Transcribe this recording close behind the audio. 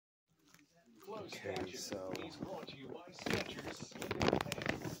Okay, so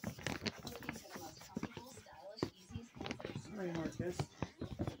Sorry, Marcus.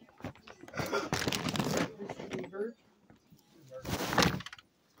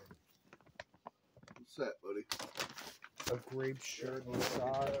 What's that, buddy? a grape shirt and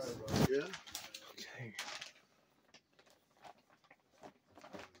socks. Yeah? Okay.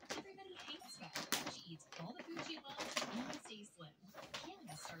 Everybody hates fat. She eats all the food she loves and stays slim.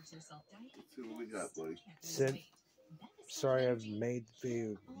 Canada starts herself diet. Let's see what we got, buddy. Sid, sorry I haven't made the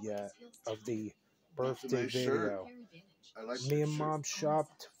video yet of the birthday nice shirt. video. I like Me that and shirt. Mom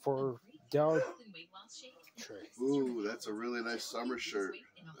shopped for Del. Ooh, that's a really nice summer shirt.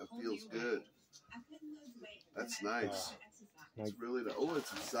 That feels good. That's nice. It's really the, oh, it's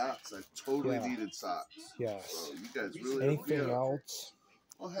socks. I totally needed socks. Yes. So you guys really Anything else?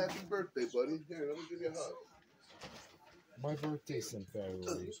 Oh, happy birthday, buddy. Here, let me give you a hug. My birthday's in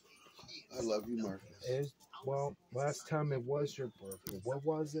February. I love you, Marcus. Well, last time it was your birthday. What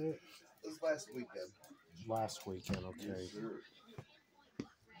was it? It was last weekend. Last weekend, okay. Yes, sir.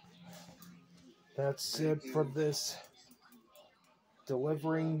 That's it for this.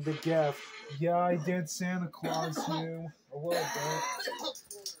 Delivering the gift. Yeah, I did Santa Claus you. A little bit.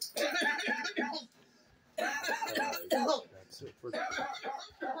 That's it for